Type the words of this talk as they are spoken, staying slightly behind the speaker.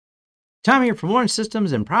Tom here from Lawrence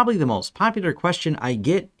Systems, and probably the most popular question I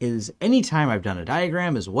get is anytime I've done a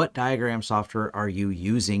diagram is what diagram software are you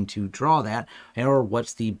using to draw that, or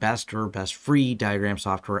what's the best or best free diagram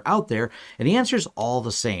software out there? And the answer is all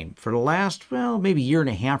the same. For the last, well, maybe year and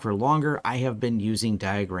a half or longer, I have been using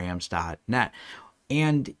diagrams.net.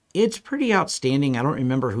 And it's pretty outstanding. I don't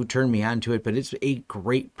remember who turned me on to it, but it's a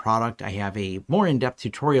great product. I have a more in-depth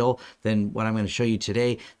tutorial than what I'm going to show you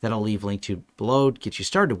today that I'll leave linked to below to get you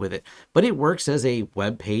started with it. But it works as a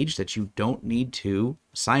web page that you don't need to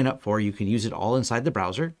sign up for. You can use it all inside the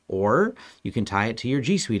browser, or you can tie it to your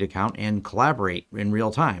G Suite account and collaborate in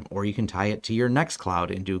real time, or you can tie it to your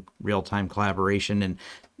Nextcloud and do real-time collaboration and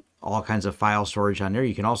all kinds of file storage on there.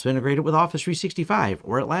 You can also integrate it with Office 365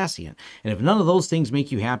 or Atlassian. And if none of those things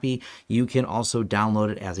make you happy, you can also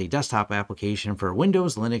download it as a desktop application for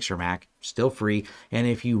Windows, Linux, or Mac, still free. And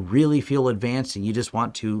if you really feel advanced and you just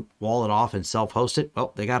want to wall it off and self-host it,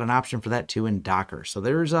 well, they got an option for that too in Docker. So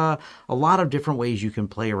there's a lot of different ways you can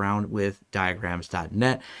play around with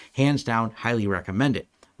diagrams.net. Hands down, highly recommend it.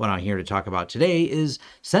 What I'm here to talk about today is,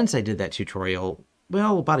 since I did that tutorial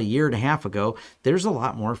well, about a year and a half ago, there's a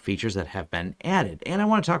lot more features that have been added. And I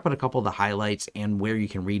want to talk about a couple of the highlights and where you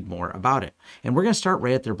can read more about it. And we're going to start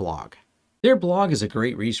right at their blog. Their blog is a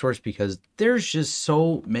great resource because there's just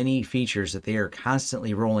so many features that they are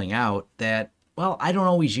constantly rolling out that, well, I don't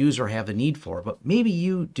always use or have the need for, but maybe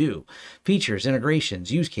you do. Features, integrations,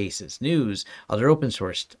 use cases, news, other open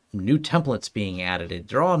source, new templates being added.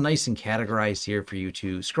 They're all nice and categorized here for you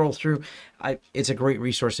to scroll through. It's a great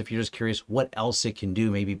resource if you're just curious what else it can do,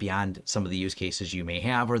 maybe beyond some of the use cases you may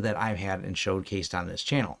have or that I've had and showcased on this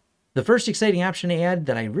channel. The first exciting option to add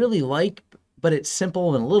that I really like, but it's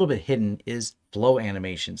simple and a little bit hidden, is flow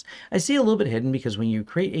animations. I see a little bit hidden because when you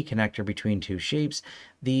create a connector between two shapes,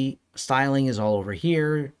 the styling is all over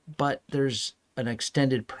here, but there's an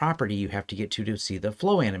extended property you have to get to see the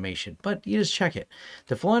flow animation. But you just check it.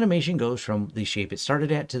 The flow animation goes from the shape it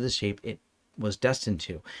started at to the shape it was destined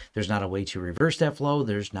to. There's not a way to reverse that flow.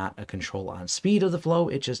 There's not a control on speed of the flow.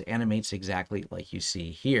 It just animates exactly like you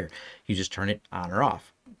see here. You just turn it on or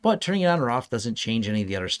off. But turning it on or off doesn't change any of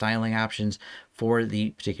the other styling options for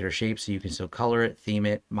the particular shape, so you can still color it, theme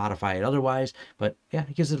it, modify it otherwise. But yeah,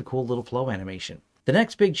 it gives it a cool little flow animation. The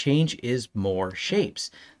next big change is more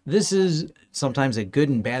shapes. This is sometimes a good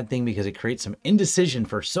and bad thing because it creates some indecision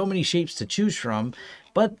for so many shapes to choose from,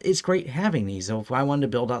 but it's great having these. So if I wanted to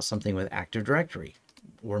build out something with Active Directory,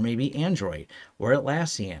 or maybe Android, or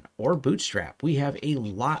Atlassian, or Bootstrap, we have a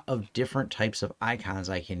lot of different types of icons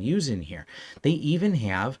I can use in here. They even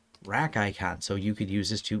have rack icons, so you could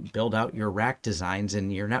use this to build out your rack designs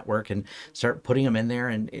in your network and start putting them in there.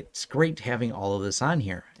 And it's great having all of this on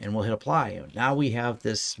here. And we'll hit apply. Now we have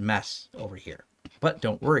this mess over here, but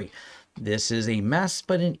don't worry. This is a mess,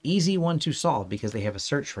 but an easy one to solve because they have a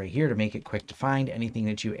search right here to make it quick to find anything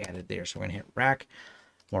that you added there. So we're gonna hit rack,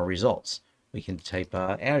 more results. We can type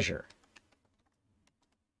Azure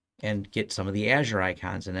and get some of the Azure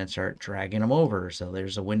icons and then start dragging them over. So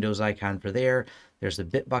there's a Windows icon for there. There's the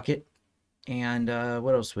Bitbucket. And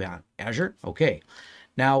what else we on? Azure. Okay.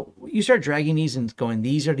 Now you start dragging these and going,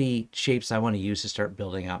 these are the shapes I want to use to start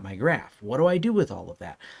building out my graph. What do I do with all of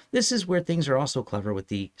that? This is where things are also clever with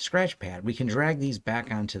the Scratchpad. We can drag these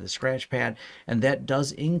back onto the Scratchpad, and that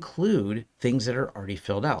does include things that are already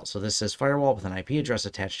filled out. So this says firewall with an IP address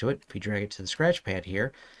attached to it. If we drag it to the Scratchpad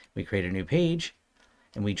here, we create a new page,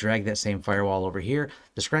 and we drag that same firewall over here.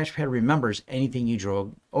 The Scratchpad remembers anything you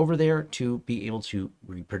drove over there to be able to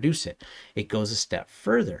reproduce it. It goes a step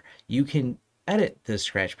further. You can edit the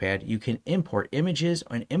Scratchpad. You can import images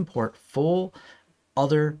and import full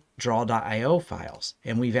other draw.io files.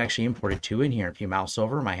 And we've actually imported two in here. If you mouse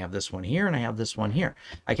over them, I have this one here and I have this one here.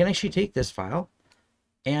 I can actually take this file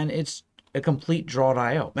and it's a complete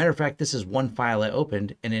draw.io. Matter of fact, this is one file I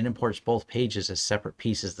opened and it imports both pages as separate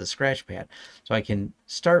pieces of the Scratchpad. So I can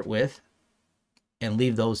start with and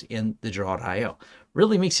leave those in the draw.io.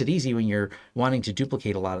 Really makes it easy when you're wanting to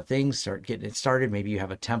duplicate a lot of things, start getting it started. Maybe you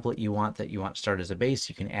have a template you want to start as a base.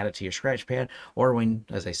 You can add it to your Scratchpad, or when,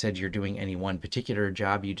 as I said, you're doing any one particular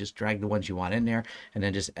job, you just drag the ones you want in there and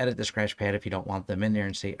then just edit the Scratchpad if you don't want them in there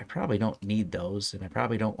and say, I probably don't need those and I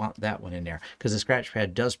probably don't want that one in there, because the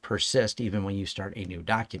Scratchpad does persist even when you start a new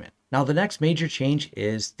document. Now, the next major change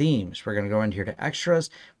is themes. We're going to go in here to extras.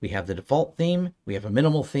 We have the default theme. We have a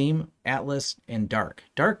minimal theme, Atlas, and dark.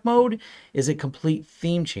 Dark mode is a complete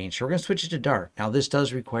theme change. So we're going to switch it to dark. Now, this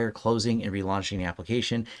does require closing and relaunching the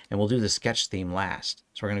application, and we'll do the sketch theme last.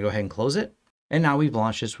 So we're going to go ahead and close it. And now we've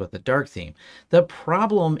launched this with the dark theme. The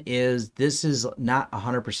problem is this is not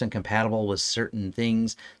 100% compatible with certain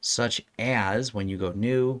things, such as when you go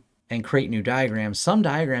new, and create new diagrams, some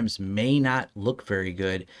diagrams may not look very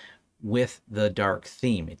good with the dark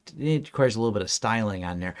theme. It requires a little bit of styling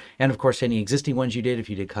on there. And of course, any existing ones you did, if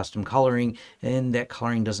you did custom coloring and that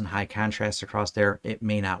coloring doesn't high contrast across there, it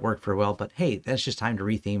may not work very well. But hey, that's just time to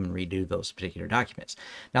retheme and redo those particular documents.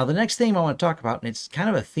 Now, the next theme I want to talk about, and it's kind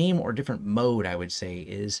of a theme or different mode, I would say,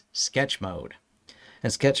 is sketch mode.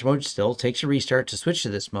 And sketch mode still takes a restart to switch to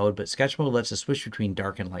this mode, but sketch mode lets us switch between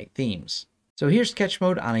dark and light themes. So here's sketch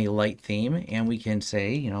mode on a light theme, and we can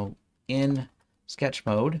say, in sketch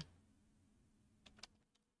mode,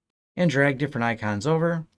 and drag different icons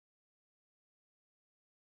over.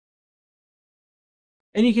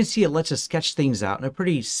 And you can see it lets us sketch things out in a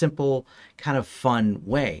pretty simple, kind of fun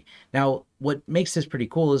way. Now, what makes this pretty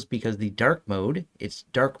cool is because the dark mode, it's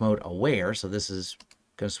dark mode aware. So this is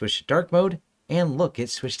going to switch to dark mode. And look, it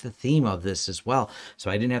switched the theme of this as well. So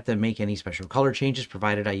I didn't have to make any special color changes,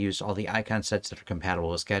 provided I used all the icon sets that are compatible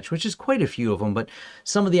with Sketch, which is quite a few of them, but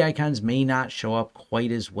some of the icons may not show up quite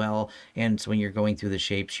as well. And so when you're going through the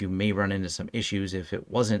shapes, you may run into some issues if it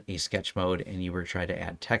wasn't a sketch mode and you were trying to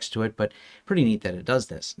add text to it, but pretty neat that it does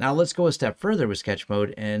this. Now let's go a step further with sketch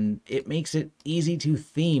mode, and it makes it easy to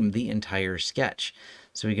theme the entire sketch.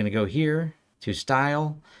 So we're going to go here to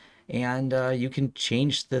style, and you can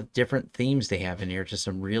change the different themes they have in here to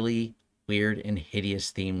some really weird and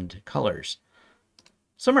hideous themed colors.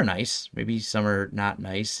 Some are nice, maybe some are not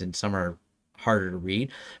nice, and some are harder to read,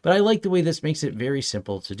 but I like the way this makes it very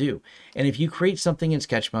simple to do. And if you create something in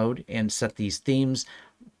sketch mode and set these themes,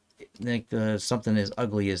 like something as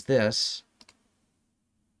ugly as this,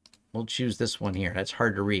 we'll choose this one here. That's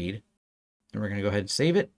hard to read. And we're going to go ahead and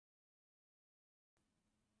save it.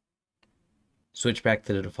 Switch back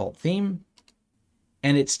to the default theme,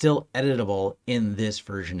 and it's still editable in this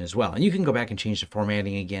version as well. And you can go back and change the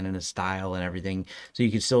formatting again and the style and everything. So you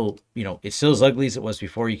can still, it's still as ugly as it was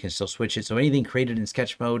before. You can still switch it. So anything created in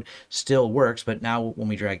sketch mode still works, but now when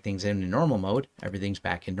we drag things in normal mode, everything's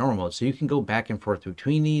back in normal mode. So you can go back and forth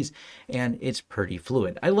between these, and it's pretty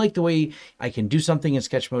fluid. I like the way I can do something in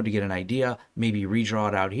sketch mode to get an idea, maybe redraw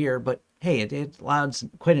it out here, but hey, it allows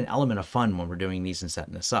quite an element of fun when we're doing these and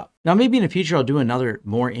setting this up. Now, maybe in the future, I'll do another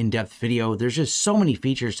more in-depth video. There's just so many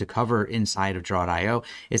features to cover inside of Draw.io.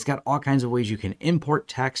 It's got all kinds of ways you can import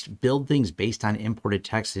text, build things based on imported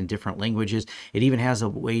text in different languages. It even has a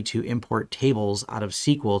way to import tables out of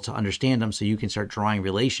SQL to understand them so you can start drawing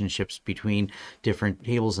relationships between different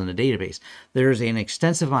tables in the database. There's an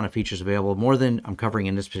extensive amount of features available, more than I'm covering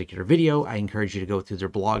in this particular video. I encourage you to go through their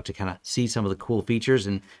blog to kind of see some of the cool features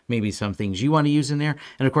and maybe some things you want to use in there.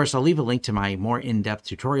 And of course, I'll leave a link to my more in-depth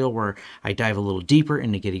tutorial where I dive a little deeper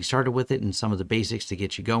into getting started with it and some of the basics to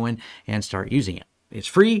get you going and start using it. It's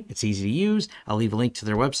free, it's easy to use. I'll leave a link to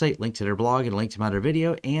their website, link to their blog, and a link to my other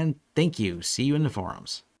video. And thank you. See you in the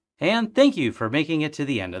forums. And thank you for making it to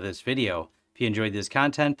the end of this video. If you enjoyed this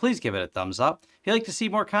content, please give it a thumbs up. If you'd like to see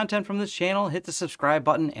more content from this channel, hit the subscribe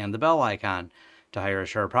button and the bell icon. To hire a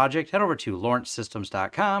Sharp project, head over to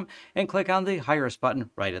lawrencesystems.com and click on the Hire Us button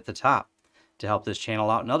right at the top. To help this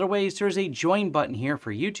channel out in other ways, there's a Join button here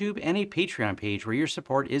for YouTube and a Patreon page where your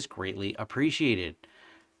support is greatly appreciated.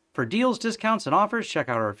 For deals, discounts, and offers, check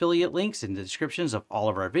out our affiliate links in the descriptions of all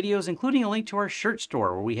of our videos, including a link to our shirt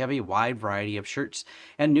store where we have a wide variety of shirts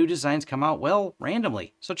and new designs come out, well,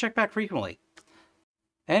 randomly, so check back frequently.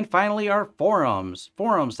 And finally, our forums.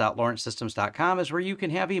 Forums.lawrencesystems.com is where you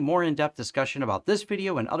can have a more in-depth discussion about this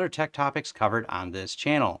video and other tech topics covered on this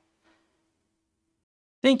channel.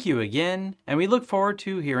 Thank you again, and we look forward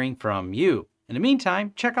to hearing from you. In the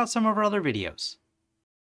meantime, check out some of our other videos.